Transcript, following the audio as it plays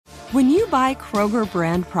When you buy Kroger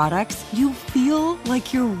brand products, you feel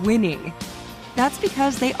like you're winning. That's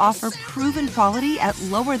because they offer proven quality at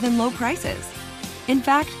lower than low prices. In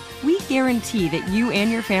fact, we guarantee that you and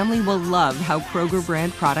your family will love how Kroger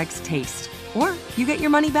brand products taste, or you get your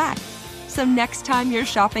money back. So next time you're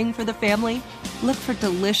shopping for the family, look for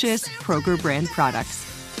delicious Kroger brand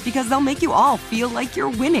products, because they'll make you all feel like you're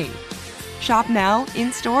winning. Shop now,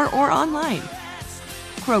 in-store, or online.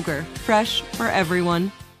 Kroger, fresh for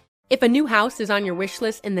everyone. If a new house is on your wish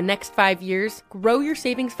list in the next 5 years, grow your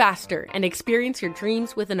savings faster and experience your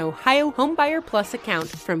dreams with an Ohio Homebuyer Plus account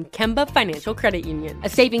from Kemba Financial Credit Union. A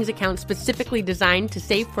savings account specifically designed to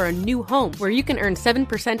save for a new home, where you can earn 7%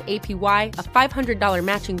 APY, a $500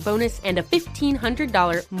 matching bonus, and a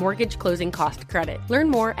 $1,500 mortgage closing cost credit. Learn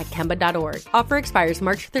more at Kemba.org. Offer expires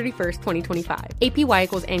March 31st, 2025. APY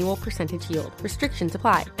equals annual percentage yield. Restrictions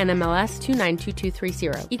apply. NMLS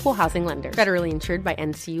 292230. Equal housing lender. Federally insured by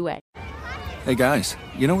NCUA. Hey guys,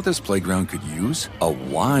 you know what this playground could use? A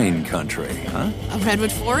wine country, huh? A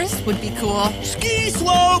redwood forest would be cool. Ski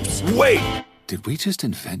slopes! Wait! Did we just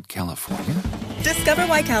invent California? Discover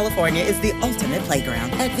why California is the ultimate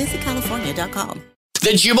playground at visitcalifornia.com.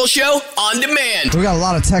 The Jubal Show on demand. We got a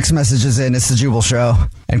lot of text messages in. It's the Jubal Show.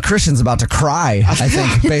 And Christian's about to cry, I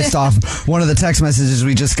think, based off one of the text messages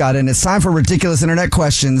we just got in. It's time for ridiculous internet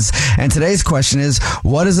questions. And today's question is,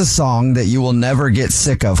 what is a song that you will never get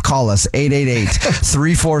sick of? Call us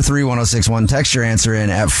 888-343-1061. Text your answer in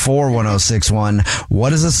at 41061.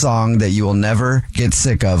 What is a song that you will never get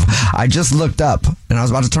sick of? I just looked up and I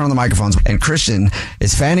was about to turn on the microphones, and Christian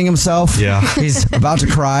is fanning himself. Yeah. He's about to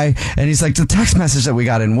cry. And he's like, the text message that we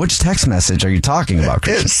got in, which text message are you talking about,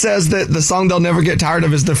 Christian? It says that the song they'll never get tired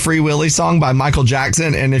of is the Free Willy song by Michael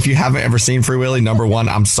Jackson. And if you haven't ever seen Free Willy, number one,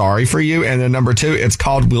 I'm sorry for you. And then number two, it's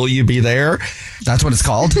called Will You Be There? That's what it's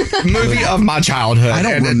called? Movie of my childhood. I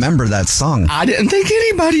don't remember that song. I didn't think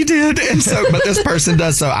anybody did. And so, but this person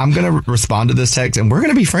does. So I'm going to respond to this text and we're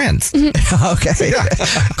going to be friends. Okay.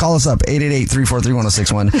 Call us up,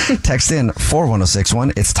 888-343-1061. Text in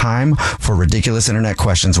 41061. It's time for ridiculous internet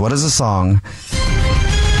questions. What is a song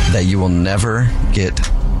that you will never get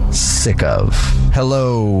sick of?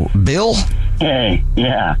 Hello, Bill? Hey,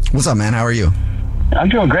 yeah. What's up, man? How are you? I'm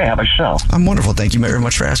doing great. How about yourself? I'm wonderful. Thank you very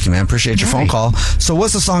much for asking, man. Appreciate your phone call. So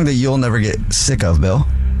what's the song that you'll never get sick of, Bill?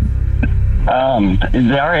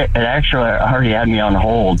 It actually already had me on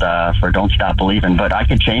hold for Don't Stop Believing, but I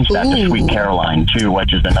could change that to Sweet Caroline, too,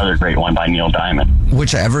 which is another great one by Neil Diamond.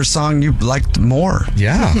 Whichever song you liked more.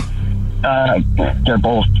 Yeah. They're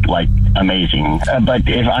both, like, amazing. But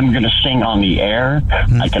if I'm going to sing on the air,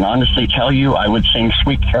 I can honestly tell you I would sing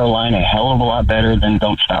Sweet Caroline a hell of a lot better than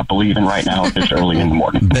Don't Stop Believing right now this early in the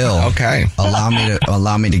morning. Bill, okay.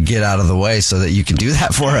 Allow me to get out of the way so that you can do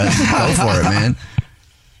that for us. Go for it, man.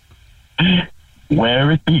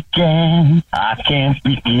 Where it began, I can't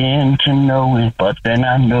begin to know it, but then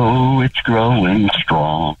I know it's growing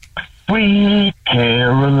strong. Sweet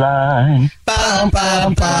Caroline. Bum,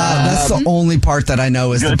 bum, bum. That's the only part that I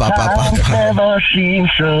know is the bum, bum, bum. Never seemed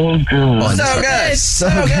so good. So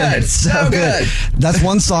good. That's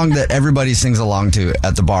one song that everybody sings along to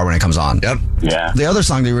at the bar when it comes on. Yep. Yeah. The other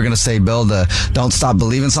song that you were going to say, Bill, the Don't Stop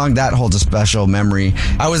Believing song, that holds a special memory.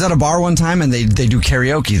 I was at a bar one time and they do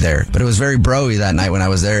karaoke there, but it was very bro-y that night when I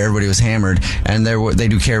was there. Everybody was hammered, and they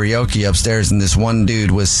do karaoke upstairs, and this one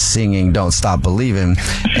dude was singing Don't Stop Believing,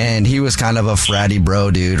 and he was kind of a fratty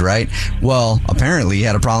bro dude, right? Well, apparently he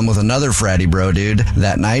had a problem with another fratty bro dude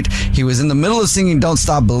that night. He was in the middle of singing Don't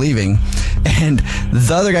Stop Believing, and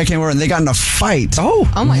the other guy came over and they got in a fight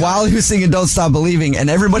while he was singing Don't Stop Believing, and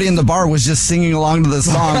everybody in the bar was just singing along to the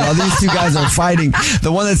song while these two guys are fighting.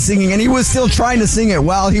 The one that's singing, and he was still trying to sing it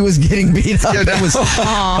while he was getting beat up. It was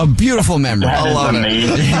a beautiful memory. I love it.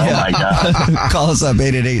 Oh my God. Call us up,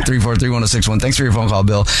 888-343-1061. Thanks for your phone call,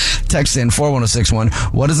 Bill. Text in 41061.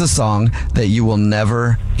 What is a song that you will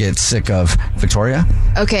never get sick of? Victoria?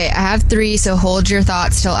 Okay, I have three, so hold your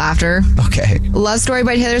thoughts till after. Okay. Love Story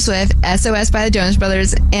by Taylor Swift, SOS by the Jonas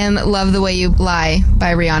Brothers, and Love the Way You Lie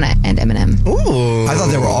by Rihanna and Eminem. Ooh. I thought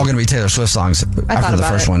they were all going to be Taylor Swift songs after the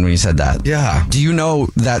first one when you said that. Yeah. Do you know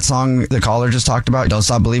that song the caller just talked about? Don't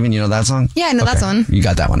Stop Believing, you know that song? Yeah, I know that one. You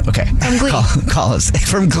got that one. Okay. From Glee. Call us.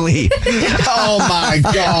 From Glee. Oh my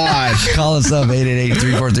gosh. Call us up,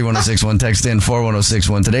 888-343-1061. Text in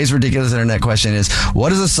 41061. Today's ridiculous internet question is,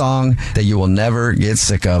 what is a song that you will never get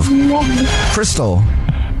sick of? Crystal.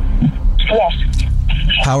 Yes.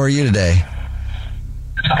 How are you today?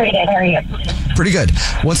 Pretty good. How are you? Pretty good.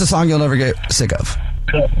 What's a song you'll never get sick of?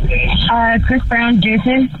 Chris Brown,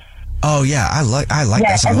 Jason. Oh yeah, I like Yeah,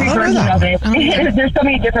 that song. every version of it. There's so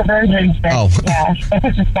many different versions. That, yeah, it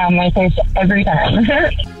puts a smile on my face every time.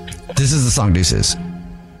 This is the song Deuces.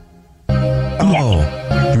 Oh,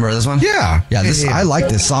 remember this one? Yeah. Yeah, I like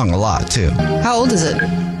this song a lot too. How old is it?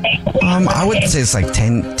 I would say it's like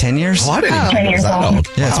 10 years. Oh, I didn't even 10 know it was years that old. old.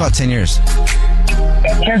 Yeah, it's about 10 years.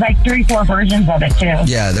 There's like 3-4 versions of it too.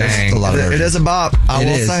 Yeah, there's Dang. a lot of It versions. is a bop, I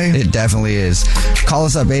will say. It definitely is. Call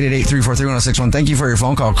us up, 888-343-1061. Thank you for your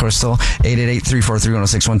phone call, Crystal.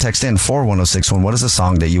 888-343-1061. Text in 41061. What is a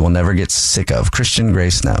song that you will never get sick of? Christian Gray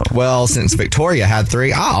Snow. Well, since Victoria had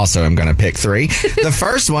 3, I also am going to pick 3. The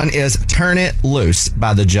first one is Turn It Loose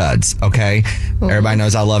by the Judds, okay? Everybody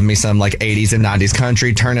knows I love me some like 80s and 90s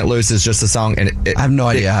country. Turn It Loose is just a song. And I have no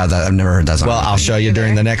idea how that. I've never heard that song. Well, I'll show you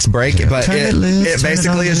during the next break. But Turn it loose, it turn it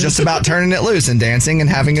basically is loose. just about turning it loose and dancing and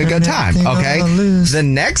having a good time, okay? The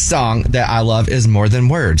next song that I love is More Than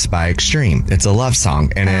Words by Extreme. It's a love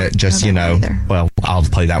song, and it just, well, I'll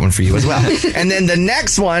play that one for you as well. And then the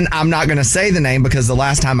next one, I'm not going to say the name because the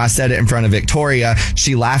last time I said it in front of Victoria,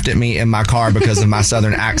 she laughed at me in my car because of my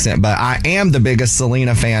southern accent, but I am the biggest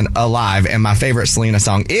Selena fan alive, and my favorite Selena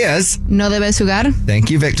song is No Debes Jugar. Thank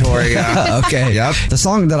you, Victoria. Okay. Yep. The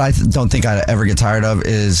song that I don't think I ever get tired of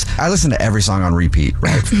is I listen to every song on repeat,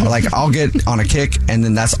 right? Like I'll get on a kick and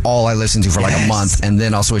then that's all I listen to for like a month and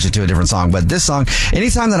then I'll switch it to a different song. But this song,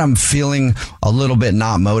 anytime that I'm feeling a little bit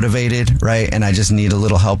not motivated, right? And I just need a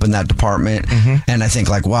little help in that department. And I think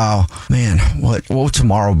like, wow, man, what will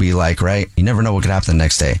tomorrow be like, right? You never know what could happen the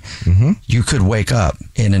next day. You could wake up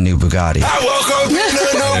in a new Bugatti. I woke up in a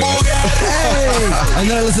new Bugatti. Hey! And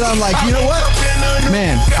then I listen, I'm like, you know what?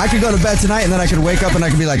 Man, I could go to bed tonight and then I could wake up and I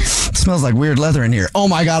could be like, it smells like weird leather in here. Oh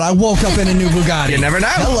my God, I woke up in a new Bugatti. You never know.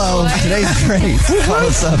 Hello. Today's great. Call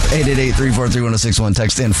us up, 888-343-1061.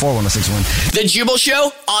 Text in 41061. The Jubal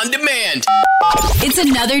Show on demand. It's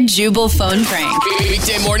another Jubal phone prank.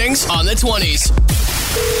 Weekday mornings on the 20s.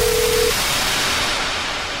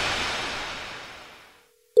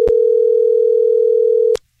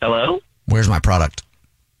 Hello? Where's my product?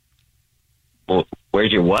 Well,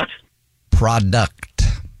 where's your what? Product.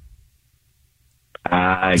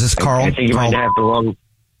 Is this Carl? I think you Carl? might have the wrong...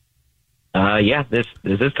 yeah, this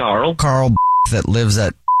is Carl. Carl that lives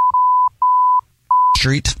at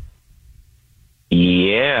Street.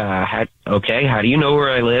 Yeah. Okay, how do you know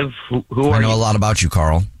where I live? Who are I know you? a lot about you,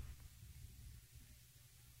 Carl.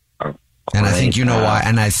 And I think you know why.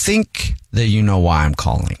 And I think that you know why I'm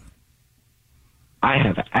calling. I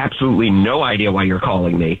have absolutely no idea why you're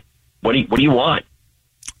calling me. What do you want?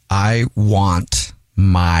 I want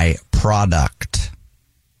my product.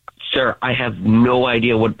 Sir, I have no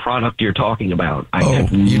idea what product you're talking about. I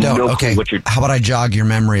have You don't? no Okay. clue what you're... How about I jog your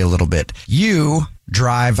memory a little bit? You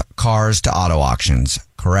drive cars to auto auctions,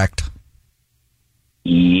 correct?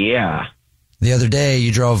 Yeah. The other day,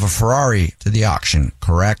 you drove a Ferrari to the auction,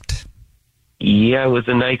 correct? Yeah, it was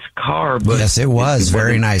a nice car, but... Yes, it was.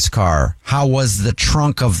 Very nice car. How was the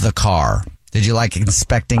trunk of the car? Did you like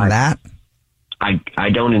inspecting that? I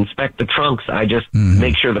don't inspect the trunks. I just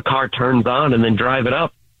make sure the car turns on and then drive it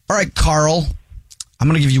up. All right, Carl. I'm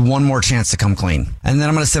going to give you one more chance to come clean. And then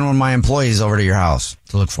I'm going to send one of my employees over to your house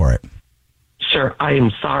to look for it. Sir, I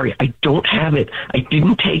am sorry. I don't have it. I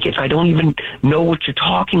didn't take it. I don't even know what you're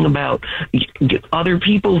talking about. Other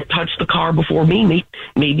people touched the car before me.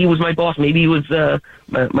 Maybe it was my boss. Maybe it was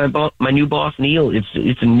my new boss, Neil.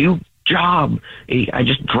 It's a new job. I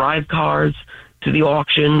just drive cars to the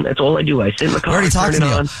auction. That's all I do. I sit in the car. I already talked to turn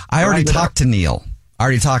it Neil. on, I already drive it up. talked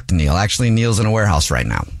to Neil. Actually, Neil's in a warehouse right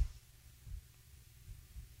now.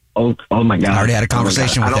 Oh my God! I already had a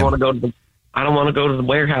conversation with him. I don't want to go to the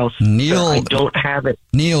warehouse. Neil, Sir, I don't have it.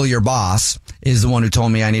 Neil, your boss, is the one who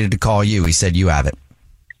told me I needed to call you. He said you have it.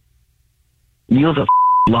 Neil's a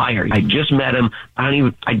liar. I just met him.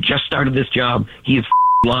 I just started this job. He is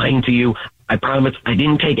lying to you. I promise. I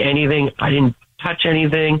didn't take anything. I didn't touch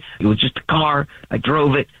anything. It was just a car. I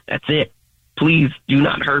drove it. That's it. Please do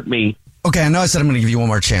not hurt me. Okay, I know I said I'm going to give you one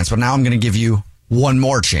more chance, but now I'm going to give you one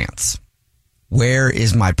more chance. Where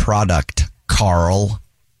is my product, Carl?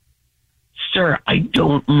 Sir, I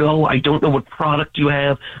don't know. I don't know what product you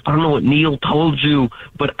have. I don't know what Neil told you,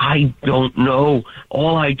 but I don't know.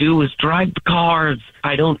 All I do is drive the cars.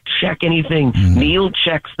 I don't check anything. Neil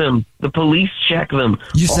checks them. The police check them.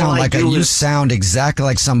 You sound exactly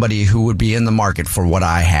like somebody who would be in the market for what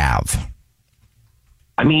I have.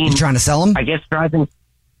 I mean, you trying to sell them? I guess driving.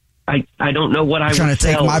 I don't know what I would trying to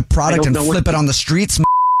take sell. my product and flip it on the streets.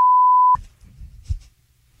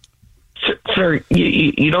 Sir,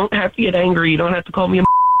 you don't have to get angry. You don't have to call me a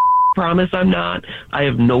promise I'm not. I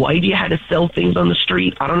have no idea how to sell things on the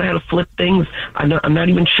street. I don't know how to flip things. I'm not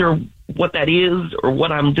even sure what that is or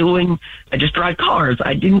what I'm doing. I just drive cars.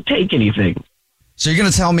 I didn't take anything. So you're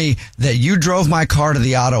going to tell me that you drove my car to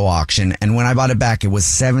the auto auction, and when I bought it back, it was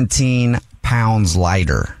 17 pounds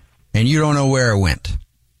lighter, and you don't know where it went?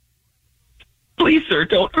 Please, sir,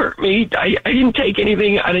 don't hurt me. I didn't take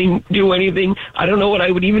anything. I didn't do anything. I don't know what I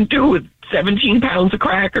would even do with 17 pounds of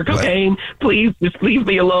crack or cocaine. Please, just leave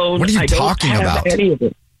me alone. What are you talking about? Any of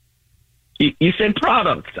it. You said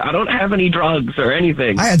products. I don't have any drugs or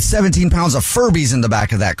anything. I had 17 pounds of Furbies in the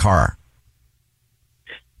back of that car.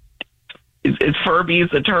 Is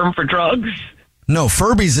Furbies a term for drugs? No,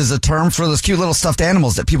 Furbies is a term for those cute little stuffed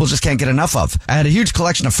animals that people just can't get enough of. I had a huge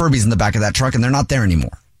collection of Furbies in the back of that truck, and they're not there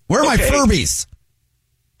anymore. Where are my Furbies?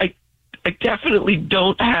 I definitely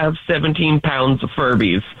don't have 17 pounds of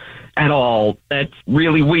Furbies at all. That's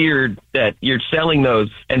really weird that you're selling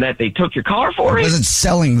those and that they took your car for it. I wasn't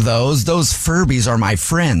selling those. Those Furbies are my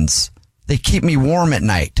friends. They keep me warm at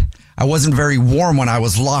night. I wasn't very warm when I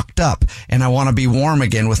was locked up, and I want to be warm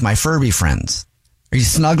again with my Furby friends. Are you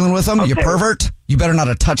snuggling with them? Okay. You pervert? You better not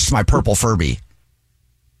have touched my purple Furby.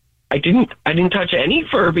 I didn't touch any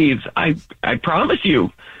Furbies. I promise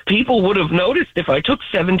you. People would have noticed if I took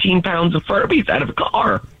 17 pounds of Furbies out of a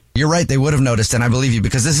car. You're right. They would have noticed, and I believe you,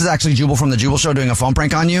 because this is actually Jubal from the Jubal Show doing a phone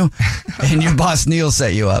prank on you, and your boss Neil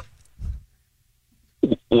set you up.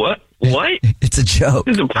 What? It's a joke.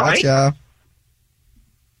 It's a prank? Gotcha.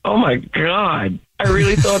 Oh, my God. I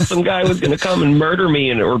really thought some guy was going to come and murder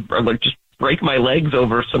me or like just break my legs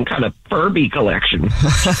over some kind of Furby collection.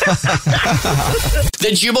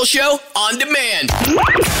 The Jubal Show on demand.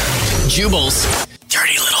 Jubal's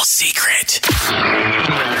dirty little secret.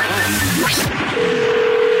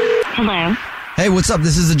 Hello. Hey, what's up?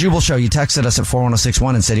 This is the Jubal Show. You texted us at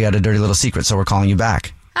 41061 and said you had a dirty little secret, so we're calling you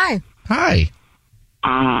back. Hi. Hi.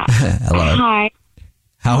 Hello. Hi.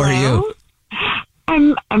 How are you?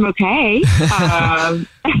 I'm okay.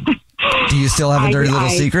 Do you still have a dirty little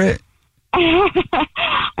secret?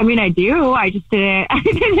 I mean, I do. I just didn't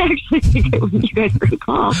actually think it was you guys were going to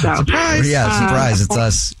call. So. Surprise. Yeah, surprise. It's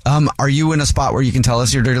us. Are you in a spot where you can tell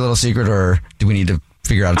us your dirty little secret, or do we need to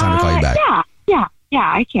figure out a time to call you back? Yeah,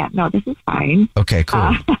 I can't. No, this is fine. Okay,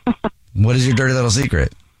 cool. What is your dirty little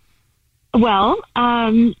secret? Well,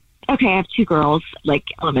 okay, I have two girls, like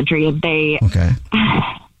elementary, and they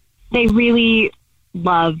really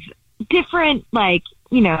love different, like,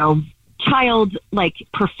 child, like,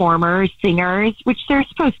 performers, singers, which they're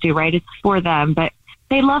supposed to, right? It's for them, but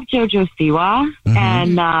they love JoJo Siwa,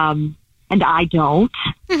 and I don't.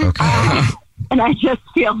 Okay. And I just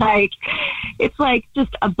feel like it's like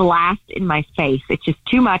just a blast in my face. It's just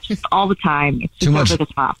too much all the time. It's just over the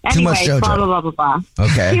top. Anyway, too much JoJo. Blah, blah, blah, blah, blah.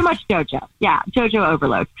 Okay. Too much JoJo. Yeah, JoJo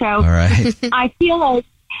overload. So all right. I feel like,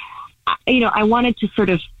 I wanted to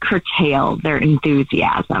sort of curtail their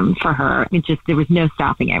enthusiasm for her. There was no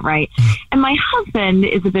stopping it, right? And my husband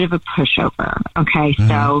is a bit of a pushover, okay?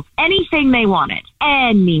 So anything they wanted,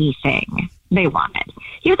 anything they wanted.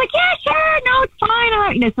 He was like, yeah, sure, no, it's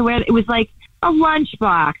fine. So it was like a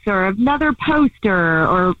lunchbox or another poster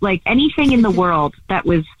or like anything in the world that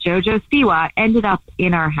was JoJo Siwa ended up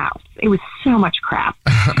in our house. It was so much crap.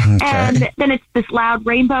 Okay. And then it's this loud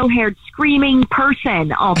rainbow-haired screaming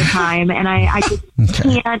person all the time, and I just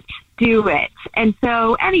can't do it. And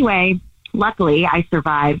so anyway, luckily I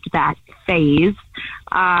survived that phase,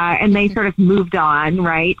 and they sort of moved on,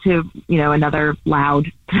 right, to, another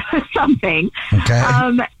loud something. Okay.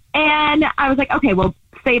 And I was like, okay, well,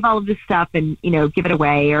 save all of this stuff and, give it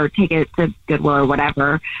away or take it to Goodwill or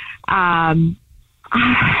whatever. I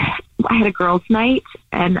had a girls' night,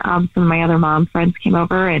 and some of my other mom friends came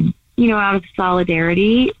over, and, out of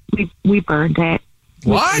solidarity, we burned it.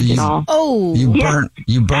 What? You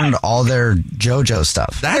burned all their JoJo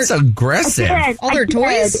stuff. That's aggressive. All their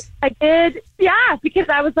toys? I did. Yeah, because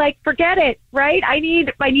I was like, forget it, right? I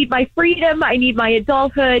need my freedom. I need my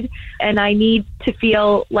adulthood, and I need to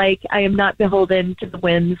feel like I am not beholden to the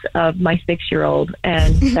whims of my 6-year-old.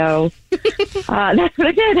 And so that's what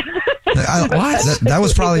I did. That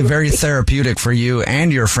was probably very therapeutic for you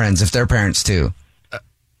and your friends, if they're parents too.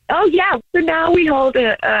 Oh, yeah. So now we hold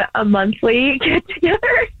a monthly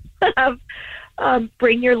get-together of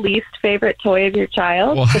bring your least favorite toy of your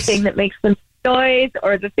child, the thing that makes them noise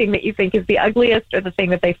or the thing that you think is the ugliest or the thing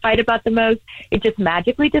that they fight about the most. It just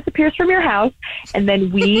magically disappears from your house, and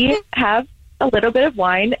then we have a little bit of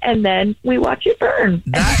wine, and then we watch it burn.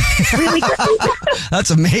 That's really great.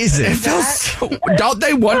 That's amazing. Don't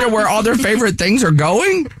they wonder where all their favorite things are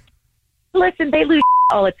going? Listen, they lose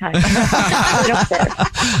all the time.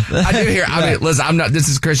 I do hear. I mean, listen, this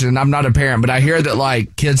is Christian, and I'm not a parent, but I hear that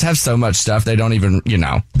like kids have so much stuff they don't even,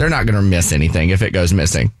 they're not going to miss anything if it goes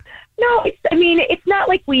missing. No, it's not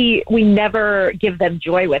like we never give them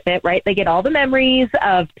joy with it, right? They get all the memories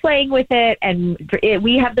of playing with it, and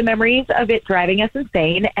we have the memories of it driving us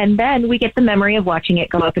insane, and then we get the memory of watching it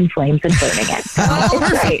go up in flames and burn again.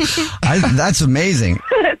 It's great. That's amazing.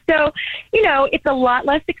 So, it's a lot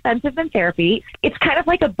less expensive than therapy. It's kind of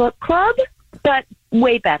like a book club, but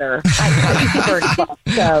way better.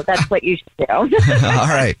 So that's what you should do. All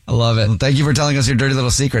right. I love it. Well, thank you for telling us your dirty little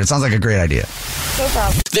secret. It sounds like a great idea. No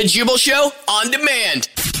problem. The Jubal Show on demand.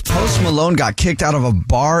 Post Malone got kicked out of a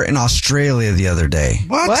bar in Australia the other day.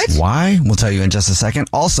 What? Why? We'll tell you in just a second.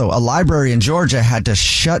 Also, a library in Georgia had to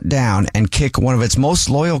shut down and kick one of its most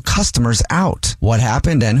loyal customers out. What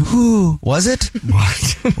happened and who was it?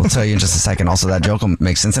 What? We'll tell you in just a second. Also, that joke will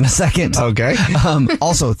make sense in a second. Okay.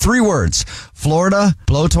 Also, 3 words: Florida,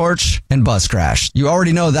 blowtorch, and bus crash. You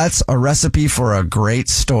already know that's a recipe for a great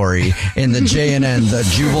story in the JNN, the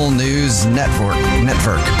Jubal News Network.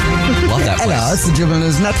 Love that place. Hello, it's the Jubal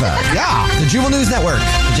News Network. Yeah. The Jubal News Network,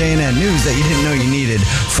 JNN news that you didn't know you needed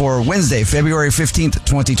for Wednesday, February 15th,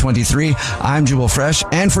 2023. I'm Jubal Fresh,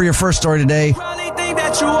 and for your first story today,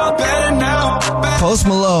 Post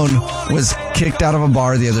Malone was kicked out of a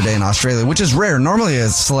bar the other day in Australia, which is rare. Normally, a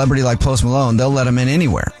celebrity like Post Malone, they'll let him in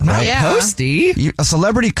anywhere. Right? Yeah. Posty. A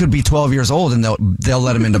celebrity could be 12 years old and they'll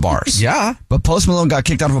let him into bars. Yeah. But Post Malone got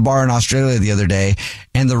kicked out of a bar in Australia the other day,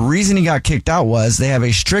 and the reason he got kicked out was they have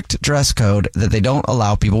a strict dress code that they don't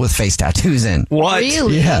allow people with face tattoos in. What?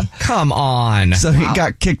 Really? Yeah. Come on. So he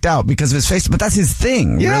got kicked out because of his face, but that's his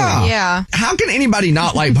thing. Yeah. Really. Yeah. How can anybody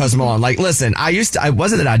not like Post Malone? Like, listen, I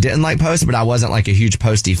wasn't that I didn't like Post, but I wasn't like a huge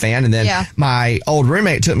Posty fan. And then my old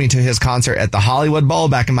roommate took me to his concert at the Hollywood Bowl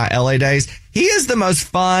back in my LA days. He is the most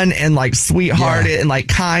fun and like sweethearted and like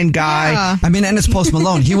kind guy. Yeah. I mean, and it's Post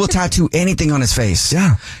Malone. He will tattoo anything on his face.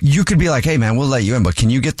 Yeah. You could be like, hey man, we'll let you in, but can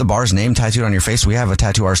you get the bar's name tattooed on your face? We have a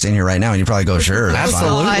tattoo artist in here right now. And you probably go, sure. that's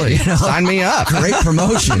Absolutely. fine. Sign me up. Great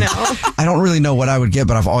promotion. I don't really know what I would get,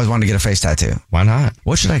 but I've always wanted to get a face tattoo. Why not?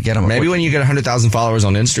 What should I get him? Maybe when you get 100,000 followers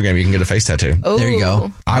on Instagram, you can get a face tattoo. Oh. There you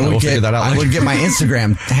go. We'll figure that out I later. would get my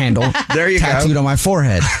Instagram handle There you tattooed go. on my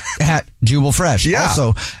forehead at Jubal Fresh. Yeah.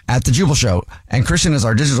 Also at the Jubal Show. And Christian is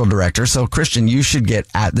our digital director. So Christian, you should get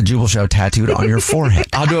at the Jubal Show tattooed on your forehead.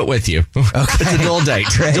 I'll do it with you. Okay. It's a dual date.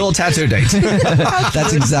 Dual tattoo date.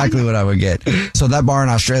 That's exactly what I would get. So that bar in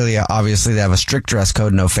Australia, obviously they have a strict dress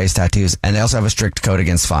code, no face tattoos, and they also have a strict code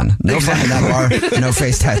against fun. No fun in that bar, no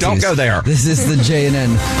face tattoos. Don't go there. This is the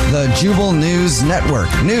JNN, the Jubal News Network.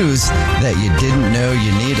 News that you didn't know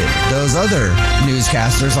you needed. Those other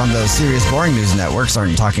newscasters on those serious boring news networks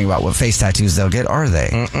aren't talking about what face tattoos they'll get, are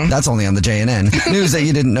they? That's only on the JNN. News that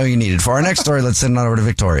you didn't know you needed. For our next story, let's send it on over to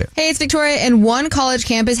Victoria. Hey, it's Victoria, and one college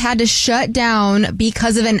campus had to shut down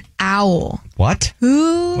because of an owl. What?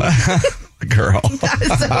 Who? Girl.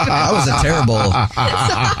 That was a terrible.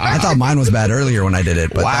 I thought mine was bad earlier when I did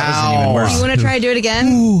it, but that was even worse. You want to try to do it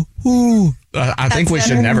again? I think we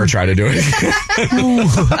should never try to do it.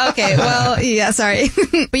 Okay, well, yeah, sorry.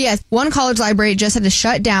 But yes, one college library just had to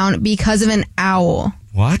shut down because of an owl.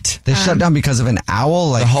 What? They shut down because of an owl?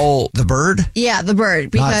 Like the bird? Yeah, the bird.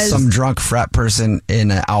 Not Because some drunk frat person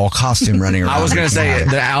in an owl costume running around. I was going to say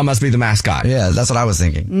the owl must be the mascot. Yeah, that's what I was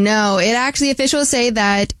thinking. no, it actually, officials say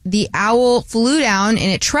that the owl flew down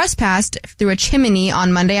and it trespassed through a chimney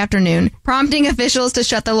on Monday afternoon, prompting officials to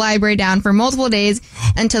shut the library down for multiple days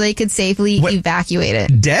until they could safely evacuate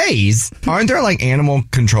it. Days? Aren't there like animal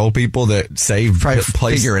control people that save place?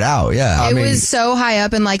 Figure it out, yeah. It was so high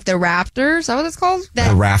up in like the rafters. Is that what it's called?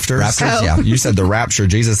 The rafters? Rafters, yeah. You said the rapture.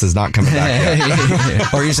 Jesus is not coming back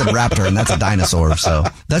yet. Or you said raptor, and that's a dinosaur. So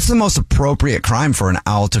that's the most appropriate crime for an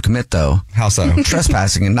owl to commit, though. How so?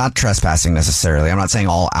 Trespassing, and not trespassing necessarily. I'm not saying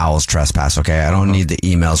all owls trespass, okay? I don't need the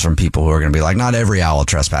emails from people who are going to be like, not every owl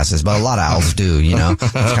trespasses, but a lot of owls do, you know?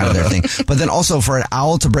 That's kind of their thing. But then also for an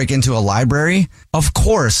owl to break into a library, of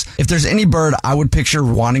course, if there's any bird I would picture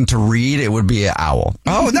wanting to read, it would be an owl.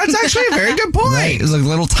 Oh, that's actually a very good point. Right? There's like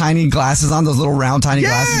little tiny glasses on, those little round tiny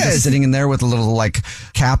glasses just sitting in there with a little like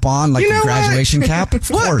cap on, like a graduation cap. Of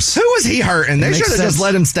course. Who was he hurting? They should have just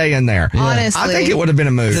let him stay in there. Yeah. Honestly. I think it would have been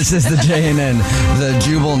a move. This is the JNN, the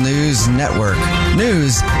Jubal News Network.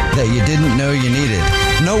 News that you didn't know you needed.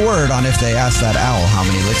 No word on if they asked that owl how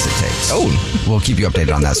many licks it takes. Oh. We'll keep you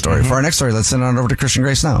updated on that story. For our next story, let's send it on over to Christian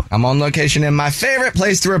Gray Snow. I'm on location in my favorite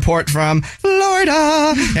place to report from,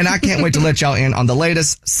 Florida. And I can't wait to let y'all in on the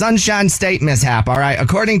latest Sunshine State mishap. All right.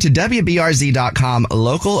 According to WBRZ.com,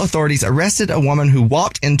 local authorities arrested a woman who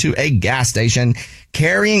walked into a gas station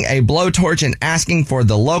carrying a blowtorch and asking for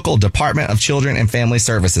the local Department of Children and Family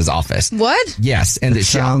Services office. What? Yes. And it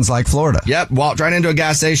sounds like Florida. Yep. Walked right into a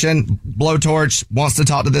gas station, blowtorch, wants to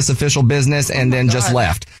talk to this official business, and then just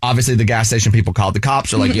left. Obviously, the gas station people called the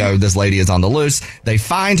cops. They're like, yo, this lady is on the loose. They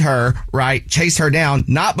find her, right, chase her down,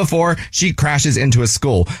 not before she crashes into a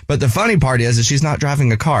school. But the funny part is she's not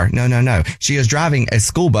driving a car. No. She is driving a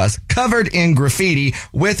school bus covered in graffiti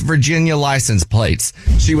with Virginia license plates.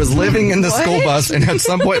 She was living in the school bus and at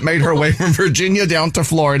some point made her way from Virginia down to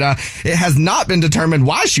Florida. It has not been determined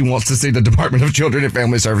why she wants to see the Department of Children and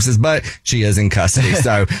Family Services, but she is in custody.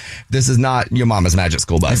 So this is not your mama's magic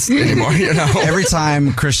school bus anymore, you know? Every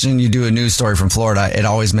time, Christian, you do a news story from Florida, it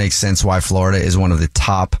always makes sense why Florida is one of the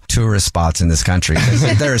top tourist spots in this country.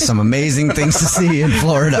 There are some amazing things to see in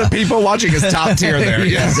Florida. The people watching is top tier there.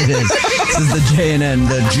 Yes, it is. This is the JNN,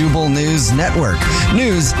 the Jubal News Network.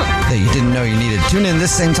 News that you didn't know you needed. Tune in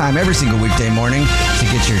this same time every single weekday morning to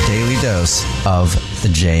get your daily dose of the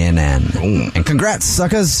JNN. And congrats,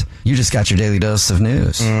 suckers. You just got your daily dose of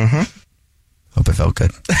news. Mm-hmm. Hope it felt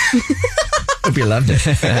good. Hope you loved it.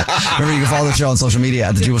 Remember, you can follow the show on social media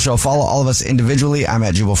at The Jubal Show. Follow all of us individually. I'm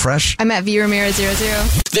at Jubal Fresh. I'm at V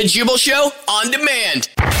Ramirez00. The Jubal Show on demand.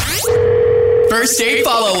 First date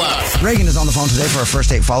follow-up. Reagan is on the phone today for a first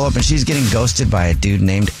date follow-up, and she's getting ghosted by a dude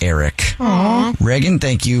named Eric. Aww. Reagan,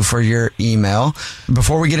 thank you for your email.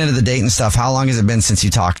 Before we get into the date and stuff, how long has it been since you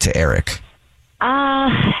talked to Eric?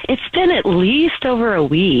 It's been at least over a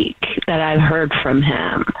week that I've heard from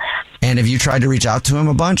him. And have you tried to reach out to him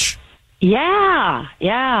a bunch? Yeah.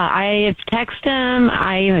 I texted him.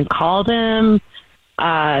 I even called him.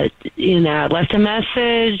 Left a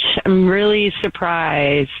message. I'm really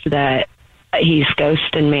surprised that he's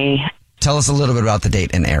ghosting me. Tell us a little bit about the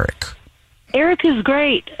date and Eric. Eric is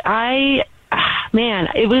great.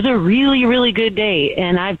 It was a really, really good date,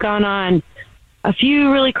 and I've gone on a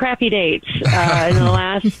few really crappy dates in the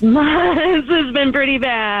last month. It's been pretty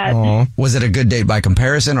bad. Aww. Was it a good date by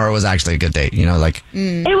comparison, or was it actually a good date? You know, like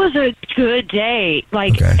It was a good date,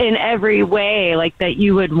 in every way, like that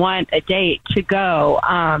you would want a date to go.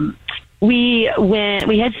 We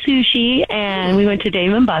had sushi and we went to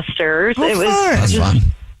Dave & Buster's. That's fun.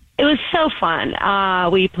 It was so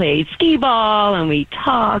fun. We played skee ball and we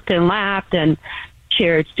talked and laughed and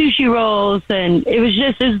shared sushi rolls, and it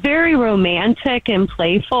was very romantic and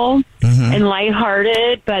playful and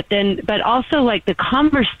lighthearted, but also like the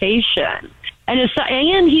conversation.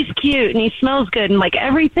 And he's cute and he smells good and like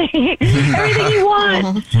everything you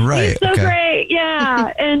want. Right. He's so great.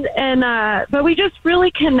 Yeah. But we just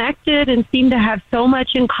really connected and seemed to have so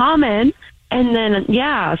much in common. And then,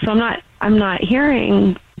 so I'm not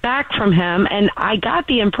hearing back from him. And I got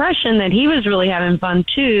the impression that he was really having fun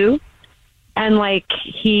too. And like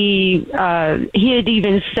he had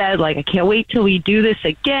even said, like, I can't wait till we do this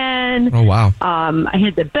again. Oh, wow. I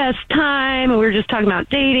had the best time. And we were just talking about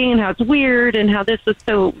dating and how it's weird and how this was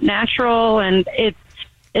so natural. And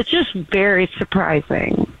it's just very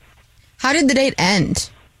surprising. How did the date end?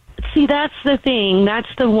 See, that's the thing.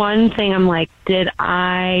 That's the one thing I'm like, did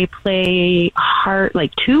I play hard,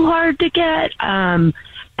 like too hard to get?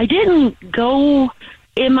 I didn't go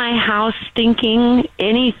in my house thinking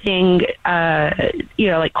anything,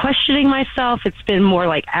 like questioning myself. It's been more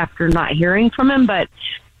like after not hearing from him. But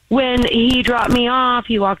when he dropped me off,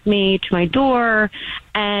 he walked me to my door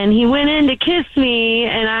and he went in to kiss me,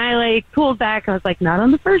 and I like pulled back. I was like, not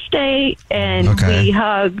on the first date. And we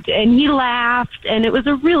hugged and he laughed, and it was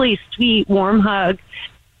a really sweet, warm hug.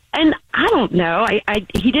 And I don't know,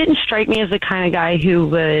 he didn't strike me as the kind of guy who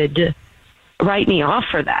would write me off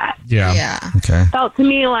for that. Yeah. Okay. Felt to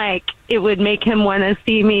me like it would make him want to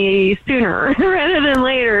see me sooner rather than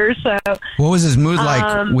later. So what was his mood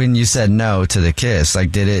like when you said no to the kiss?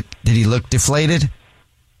 Like, did he look deflated?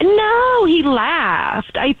 No, he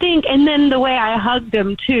laughed, I think. And then the way I hugged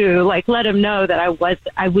him too, like let him know that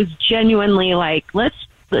I was genuinely like, let's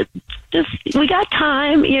just, we got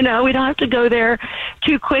time, we don't have to go there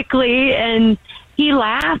too quickly. And he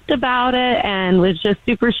laughed about it and was just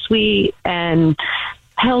super sweet and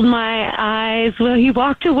held my eyes while he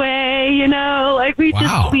walked away, like we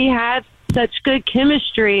had such good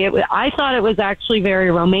chemistry. I thought it was actually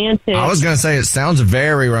very romantic. I was going to say, it sounds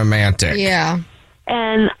very romantic. Yeah.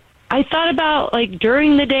 And I thought about like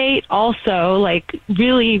during the date also, like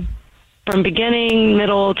really from beginning,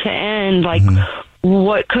 middle to end, like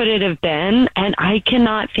what could it have been? And I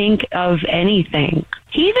cannot think of anything.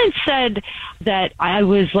 He even said that I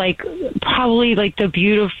was like probably like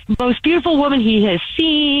the most beautiful woman he has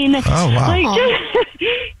seen. Oh, wow. Like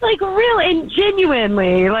just like real and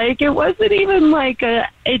genuinely. Like it wasn't even like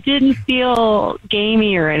it didn't feel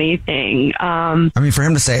gamey or anything. I mean, for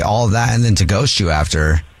him to say all of that and then to ghost you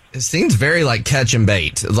after. It seems very like catch and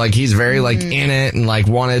bait. Like he's very like in it and like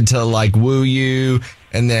wanted to like woo you.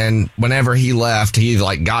 And then whenever he left, he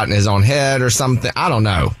like got in his own head or something. I don't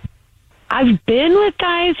know. I've been with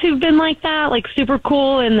guys who've been like that, like super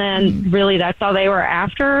cool, and then really that's all they were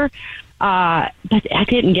after. But I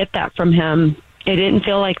didn't get that from him. It didn't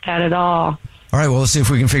feel like that at all. All right, well, let's see if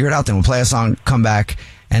we can figure it out then. We'll play a song, come back,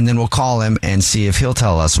 and then we'll call him and see if he'll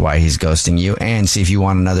tell us why he's ghosting you and see if you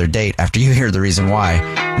want another date after you hear the reason why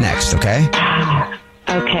next, okay?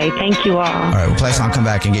 Okay, thank you all. All right, we'll play a song, come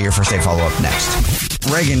back, and get your first date follow-up next.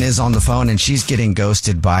 Reagan is on the phone, and she's getting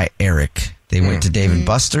ghosted by Eric. They went to Dave &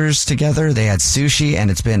 Buster's together. They had sushi,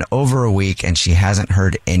 and it's been over a week, and she hasn't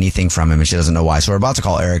heard anything from him, and she doesn't know why. So we're about to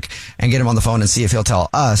call Eric and get him on the phone and see if he'll tell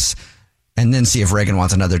us, and then see if Reagan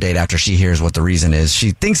wants another date after she hears what the reason is.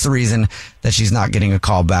 She thinks the reason that she's not getting a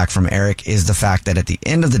call back from Eric is the fact that at the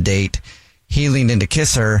end of the date, he leaned in to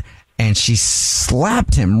kiss her, and she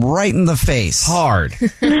slapped him right in the face. Hard.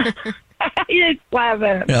 You didn't slap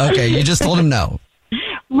him. Okay, you just told him no.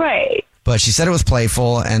 Right. But she said it was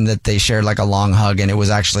playful and that they shared like a long hug and it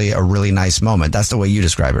was actually a really nice moment. That's the way you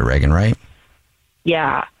describe it, Reagan, right?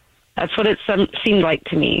 Yeah, that's what it seemed like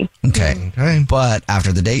to me. Okay. But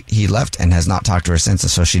after the date, he left and has not talked to her since,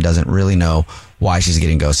 so she doesn't really know why she's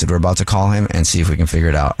getting ghosted. We're about to call him and see if we can figure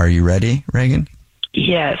it out. Are you ready, Reagan?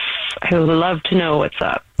 Yes, I would love to know what's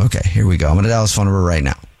up. Okay, here we go. I'm going to dial his phone number right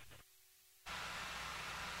now.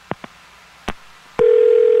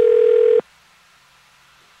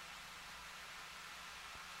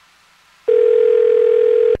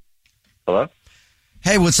 Hello?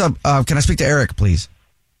 Hey, what's up? Can I speak to Eric, please?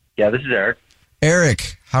 Yeah, this is Eric.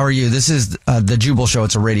 Eric, how are you? This is the Jubal Show.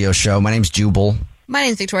 It's a radio show. My name's Jubal. My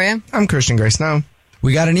name's Victoria. I'm Christian Grace Snow.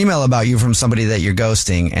 We got an email about you from somebody that you're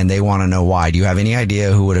ghosting, and they want to know why. Do you have any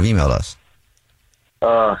idea who would have emailed us?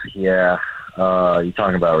 Yeah. You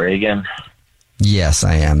talking about Reagan? Yes,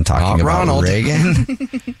 I am talking about Ronald.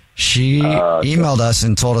 Reagan. She emailed us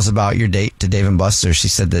and told us about your date to Dave & Buster's. She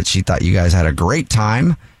said that she thought you guys had a great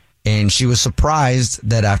time, and she was surprised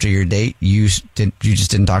that after your date, you just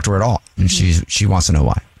didn't talk to her at all. And she wants to know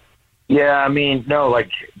why. Yeah, I mean, no, like,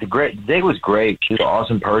 the date was great. She's an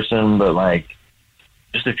awesome person, but, like,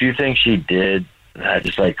 just a few things she did, I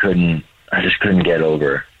just couldn't get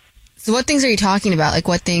over. So what things are you talking about? Like,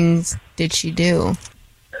 what things did she do?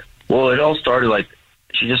 Well, it all started, like,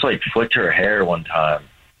 she just, like, flicked her hair one time.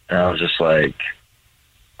 And I was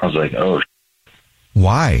like, oh.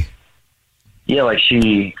 Why? Yeah, like,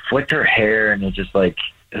 she flicked her hair, and it was just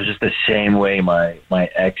the same way my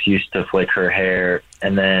ex used to flick her hair.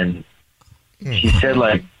 And then she said,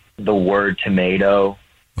 like, the word tomato,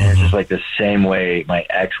 and it's just, like, the same way my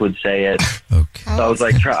ex would say it. Okay. So I was,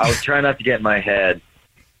 like, I was trying not to get in my head.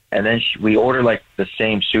 And then we ordered, like, the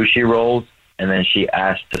same sushi rolls, and then she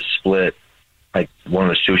asked to split, like, one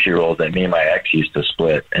of the sushi rolls that me and my ex used to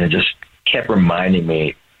split. And it just kept reminding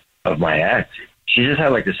me of my ex. She just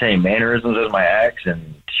had, like, the same mannerisms as my ex,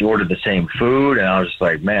 and she ordered the same food, and I was just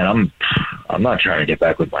like, man, I'm not trying to get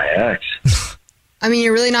back with my ex. I mean,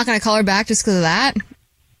 you're really not going to call her back just because of that?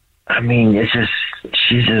 I mean,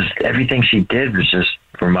 she's just, everything she did was just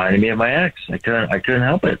reminding me of my ex. I couldn't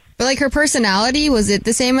help it. But, like, her personality, was it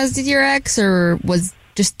the same as your ex, or was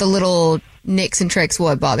just the little nicks and tricks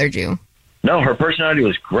what bothered you? No, her personality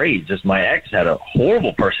was great. Just my ex had a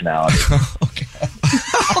horrible personality.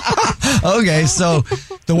 Okay, so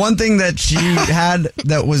the one thing that she had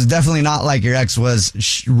that was definitely not like your ex was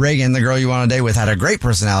Reagan, the girl you want to date with, had a great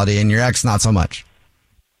personality, and your ex not so much.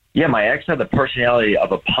 Yeah, my ex had the personality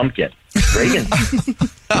of a pumpkin. Reagan's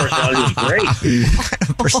personality was great.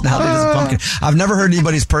 Personality as a pumpkin. I've never heard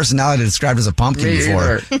anybody's personality described as a pumpkin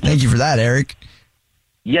before. Thank you for that, Eric.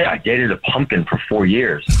 Yeah, I dated a pumpkin for 4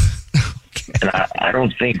 years. And I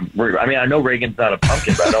don't think, I know Reagan's not a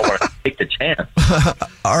pumpkin, but I don't want to take the chance.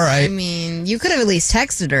 All right. I mean, you could have at least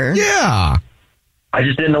texted her. Yeah. I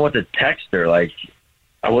just didn't know what to text her. Like,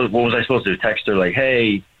 what was I supposed to do? Text her like,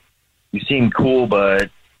 hey, you seem cool, but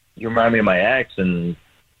you remind me of my ex, and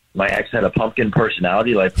my ex had a pumpkin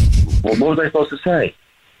personality. Like, what was I supposed to say?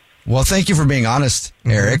 Well, thank you for being honest,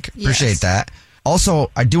 Eric. Appreciate that.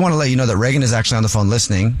 Also, I do want to let you know that Reagan is actually on the phone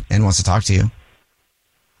listening and wants to talk to you.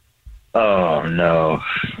 Oh, no.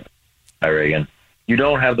 Hi, Reagan. You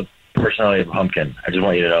don't have the personality of a pumpkin. I just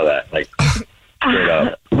want you to know that. Like, straight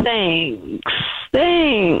up.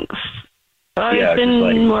 Thanks. I've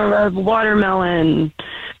been more of a watermelon.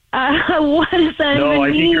 What does that even mean?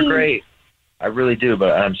 I think you're great. I really do,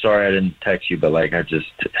 but I'm sorry I didn't text you. But like,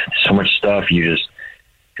 so much stuff. You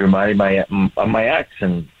reminded me of my ex,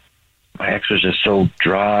 and my ex was just so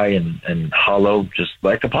dry and hollow, just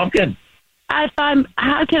like a pumpkin. I thought,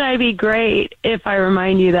 how can I be great if I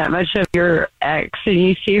remind you that much of your ex and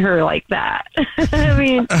you see her like that? I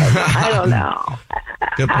mean, I don't know.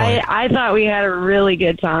 Good point. I thought we had a really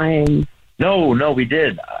good time. No, we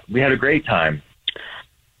did. We had a great time.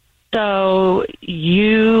 So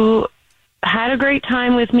you had a great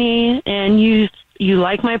time with me, and you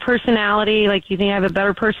like my personality, like you think I have a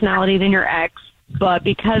better personality than your ex, but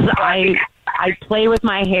because I play with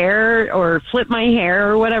my hair or flip my hair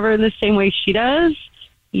or whatever in the same way she does,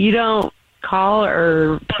 you don't call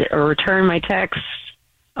or return my texts.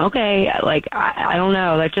 Okay, like, I don't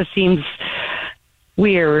know. That just seems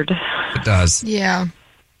weird. It does. Yeah.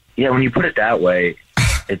 Yeah, when you put it that way,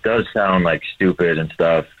 it does sound like stupid and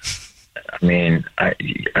stuff. I mean, I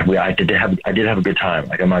did have a good time.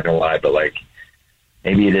 Like, I'm not gonna lie, but like,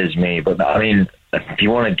 maybe it is me. But I mean, if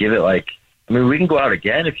you want to give it like, I mean, we can go out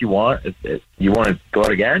again if you want. If you want to go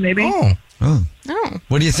out again, maybe. Oh.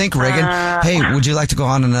 What do you think, Reagan? Hey, would you like to go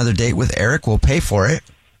on another date with Eric? We'll pay for it.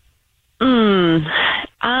 You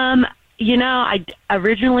know, I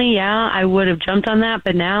originally, I would have jumped on that,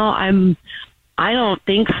 but now I don't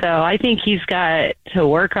think so. I think he's got to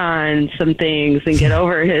work on some things and get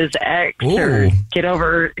over his ex or get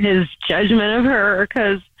over his judgment of her,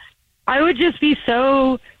 because I would just be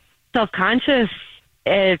so self-conscious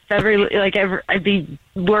if I'd be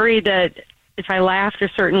worried that if I laughed a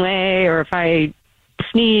certain way or if I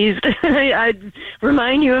sneezed, I'd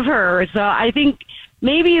remind you of her. So I think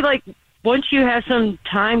maybe like once you have some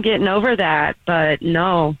time getting over that, but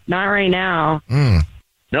no, not right now.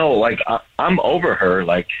 No, like I'm over her.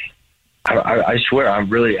 Like I swear, I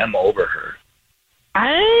really am over her.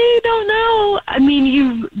 I don't know. I mean,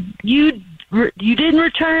 you didn't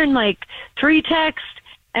return like 3 texts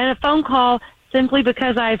and a phone call simply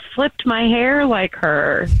because I flipped my hair like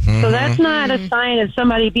her. So that's not a sign of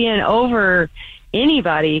somebody being over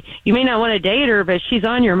anybody. You may not want to date her, but she's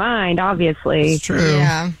on your mind, obviously. It's true.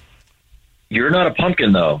 Yeah. You're not a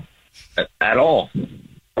pumpkin, though, at all.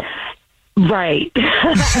 Right. You're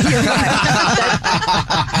right.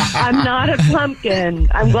 I'm not a pumpkin.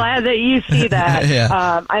 I'm glad that you see that.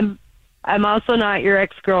 Yeah. I'm also not your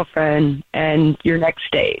ex-girlfriend and your next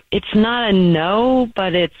date. It's not a no,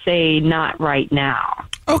 but it's a not right now.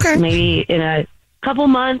 Okay. Maybe in a couple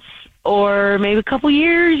months or maybe a couple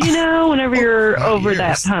years, you know, whenever you're over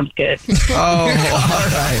that pumpkin. All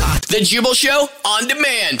right. The Jubal Show on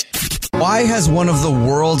demand. Why has one of the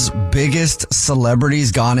world's biggest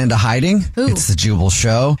celebrities gone into hiding? It's the Jubal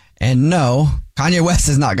Show. And no, Kanye West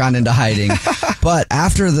has not gone into hiding. But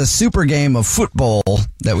after the super game of football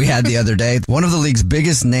that we had the other day, one of the league's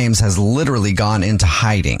biggest names has literally gone into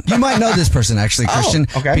hiding. You might know this person, actually, Christian,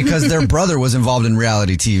 because their brother was involved in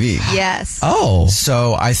reality TV. Yes. Oh.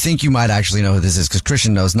 So I think you might actually know who this is, because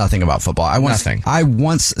Christian knows nothing about football. I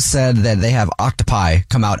once said that they have octopi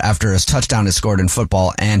come out after a touchdown is scored in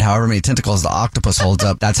football, and however many tentacles the octopus holds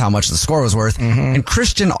up, that's how much the score was worth. And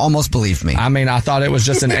Christian almost believed me. I mean, I thought it was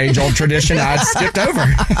just an age-old tradition I'd skipped over.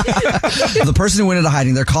 The person who went into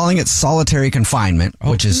hiding, they're calling it solitary confinement,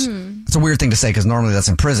 which is it's a weird thing to say because normally that's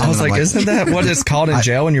in prison. I was like, isn't that what it's called in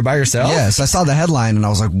jail when you're by yourself? Yes, I saw the headline and I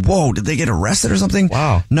was like, whoa, did they get arrested or something?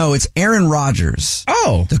 Wow. No, it's Aaron Rodgers.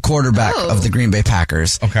 Oh. The quarterback of the Green Bay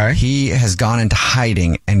Packers. Okay. He has gone into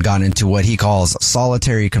hiding and gone into what he calls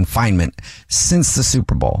solitary confinement since the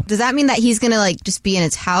Super Bowl. Does that mean that he's going to like just be in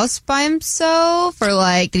his house by himself, or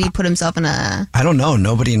like did he put himself in a... I don't know.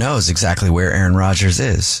 Nobody knows exactly where Aaron Rodgers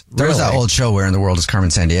is. There was that old show, Where in the World is Carmen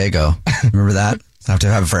Sandiego? Remember that? I have to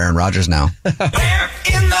have it for Aaron Rodgers now. Where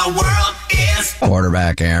in the world is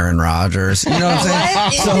quarterback Aaron Rodgers? You know what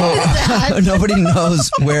I'm saying? So nobody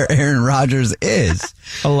knows where Aaron Rodgers is.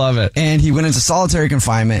 I love it. And he went into solitary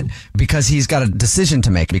confinement because he's got a decision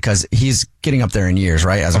to make, because he's getting up there in years,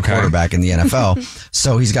 right, as a quarterback in the NFL.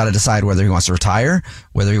 So he's got to decide whether he wants to retire,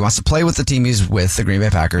 whether he wants to play with the team he's with, the Green Bay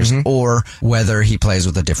Packers, or whether he plays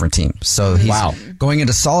with a different team. So he's going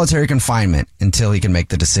into solitary confinement until he can make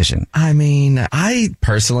the decision. I mean, I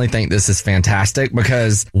personally think this is fantastic,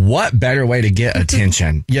 because what better way to get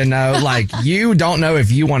attention? You know, like, you don't know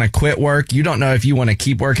if you want to quit work. You don't know if you want to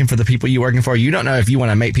keep working for the people you're working for. You don't know if you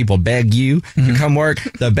want to make people beg you to come work.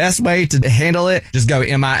 The best way to handle it, just go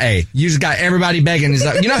MIA. You just got everybody begging. It's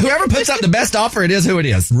like, you know, whoever puts up the best offer, it is who it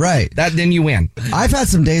is. Right. Then you win. I've had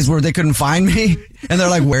some days where they couldn't find me. And they're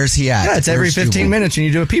like, where's he at? Yeah, it's every Where's 15 Jubal? minutes and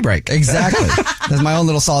you do a pee break. Exactly. That's my own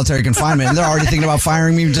little solitary confinement. And they're already thinking about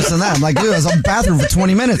firing me just on that. I'm like, dude, I was in the bathroom for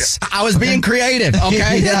 20 minutes. I was being creative,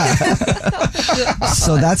 okay? Yeah.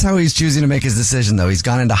 So that's how he's choosing to make his decision, though. He's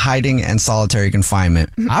gone into hiding and solitary confinement.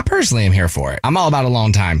 I personally am here for it. I'm all about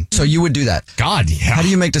alone time. So you would do that? God, yeah. How do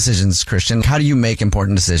you make decisions, Christian? How do you make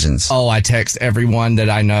important decisions? Oh, I text everyone that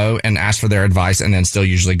I know and ask for their advice and then still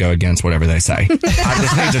usually go against whatever they say. I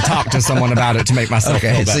just need to talk to someone about it to make myself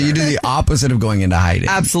feel better. So you do the opposite of going into hiding.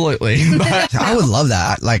 Absolutely. But I would love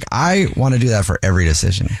that. Like, I want to do that for every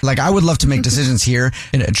decision. Like, I would love to make decisions here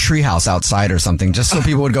in a treehouse outside or something, just so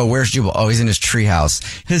people would go, where's Jubal? Oh, he's in his treehouse.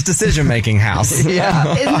 His decision-making house.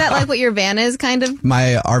 Yeah. Isn't that like what your van is, kind of?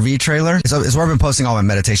 My RV trailer. So it's where I've been posting all my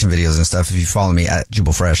meditation videos and stuff. If you follow me at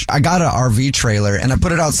Jubal Fresh, I got an RV trailer and I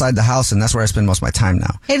put it outside the house, and that's where I spend most of my time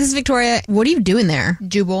now. Hey, this is Victoria. What are you doing there,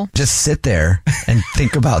 Jubal? Just sit there and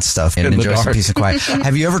think about stuff and enjoy some peace and quiet.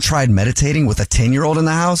 Have you ever tried meditating with a 10-year-old in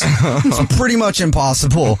the house? It's pretty much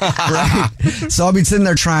impossible, right? So I'll be sitting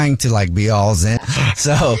there trying to like be all zen.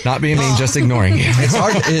 So not being mean, just ignoring you. It's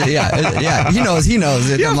hard. Yeah. He knows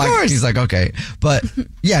it. Yeah, I'm like, of course. he's like, okay. But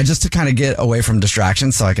yeah, just to kind of get away from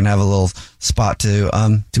distractions so I can have a little spot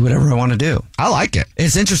to do whatever I want to do. I like it.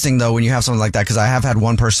 It's interesting though when you have something like that, because I have had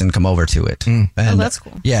one person come over to it. And, that's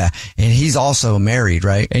cool. Yeah. And he's also married,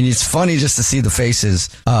 right? And it's funny just to see the faces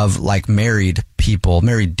of like married people,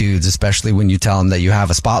 married dudes, especially when you tell them that you have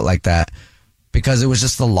a spot like that, because it was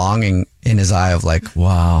just the longing in his eye of like,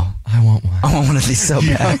 wow, I want one. I want one of these so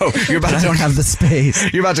bad. You're about I don't have the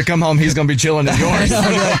space. You're about to come home. He's going to be chilling in yours.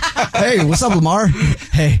 Hey, what's up, Lamar?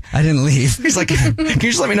 Hey, I didn't leave. He's like, can you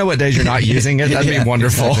just let me know what days you're not using it? That'd be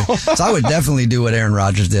wonderful. Exactly. So I would definitely do what Aaron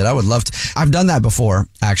Rodgers did. I would love to. I've done that before,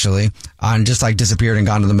 actually. I just like disappeared and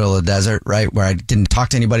gone to the middle of the desert, right? Where I didn't talk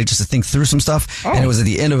to anybody just to think through some stuff. And it was at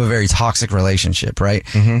the end of a very toxic relationship, right?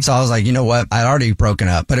 So I was like, you know what? I'd already broken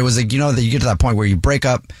up, but it was like, you know, that you get to that point where you break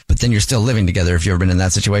up, but then you're still living together. If you've ever been in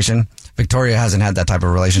that situation, Victoria hasn't had that type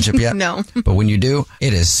of relationship yet. No. But when you do,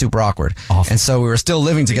 it is super awkward. And so we were still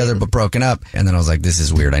living together, but broken up. And then I was like, this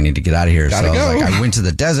is weird. I need to get out of here. Gotta so I go. was like, I went to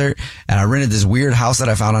the desert and I rented this weird house that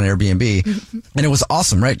I found on Airbnb. And it was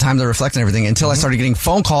awesome, right? Time to reflect and everything until I started getting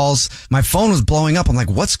phone calls. My phone was blowing up. I'm like,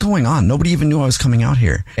 what's going on? Nobody even knew I was coming out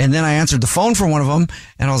here. And then I answered the phone for one of them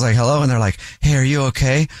and I was like, hello. And they're like, hey, are you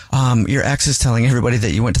okay? Your ex is telling everybody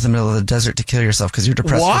that you went to the middle of the desert to kill yourself because you're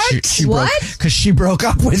depressed. What? Because she broke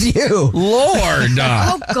up with you. Lord.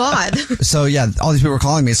 Oh, God. So yeah, all these people were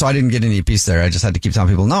calling me, so I didn't get any peace there. I just had to keep telling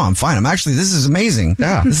people, no, I'm fine. This is amazing.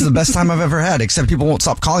 Yeah. This is the best time I've ever had, except people won't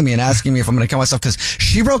stop calling me and asking me if I'm going to kill myself because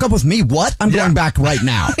she broke up with me. What? I'm going back right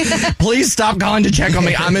now. Please stop calling to check on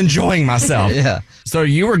me. I'm enjoying myself. Yeah. So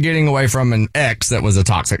you were getting away from an ex that was a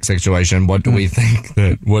toxic situation. What do we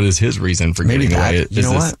think what is his reason for Maybe getting that. away? You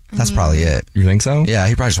know what? That's probably it. You think so? Yeah,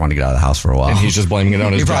 he probably just wanted to get out of the house for a while. And he's just blaming it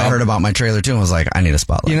on his He probably job? heard about my trailer too and was like, I need a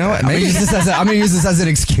spotlight. You know what? I'm going to use this as an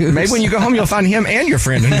excuse. Maybe when you go home, you'll find him and your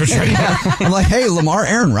friend in your trailer. I'm like, hey, Lamar,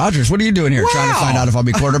 Aaron Rodgers, what are you doing here? Trying to find out if I'll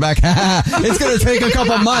be quarterback? It's going to take a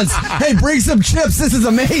couple months. Hey, bring some chips. This is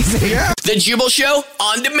amazing. Yeah. The Jubal Show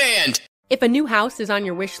on demand. If a new house is on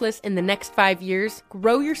your wish list in the next 5 years,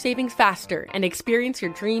 grow your savings faster and experience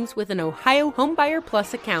your dreams with an Ohio Homebuyer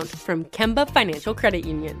Plus account from Kemba Financial Credit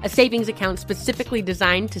Union. A savings account specifically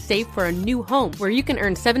designed to save for a new home where you can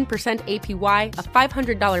earn 7% APY,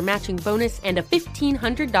 a $500 matching bonus, and a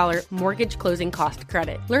 $1,500 mortgage closing cost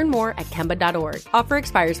credit. Learn more at Kemba.org. Offer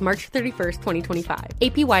expires March 31st, 2025.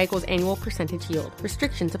 APY equals annual percentage yield.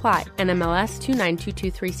 Restrictions apply. NMLS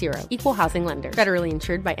 292230. Equal housing lender. Federally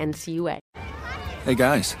insured by NCUA. Hey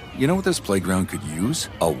guys, you know what this playground could use?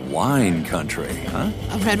 A wine country, huh?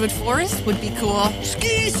 A redwood forest would be cool.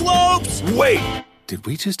 Ski slopes! Wait! Did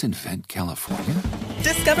we just invent California?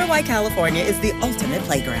 Discover why California is the ultimate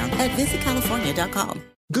playground at visitcalifornia.com.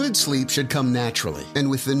 Good sleep should come naturally, and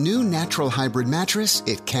with the new Natural Hybrid mattress,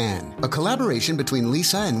 it can. A collaboration between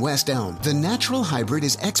Lisa and West Elm, the Natural Hybrid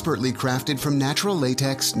is expertly crafted from natural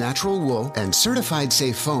latex, natural wool, and certified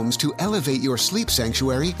safe foams to elevate your sleep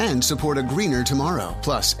sanctuary and support a greener tomorrow.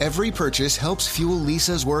 Plus, every purchase helps fuel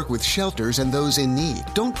Lisa's work with shelters and those in need.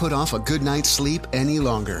 Don't put off a good night's sleep any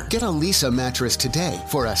longer. Get a Lisa mattress today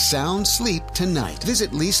for a sound sleep tonight.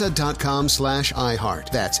 Visit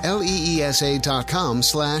lisa.com/iHeart. That's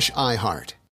LEESA.com/iHeart.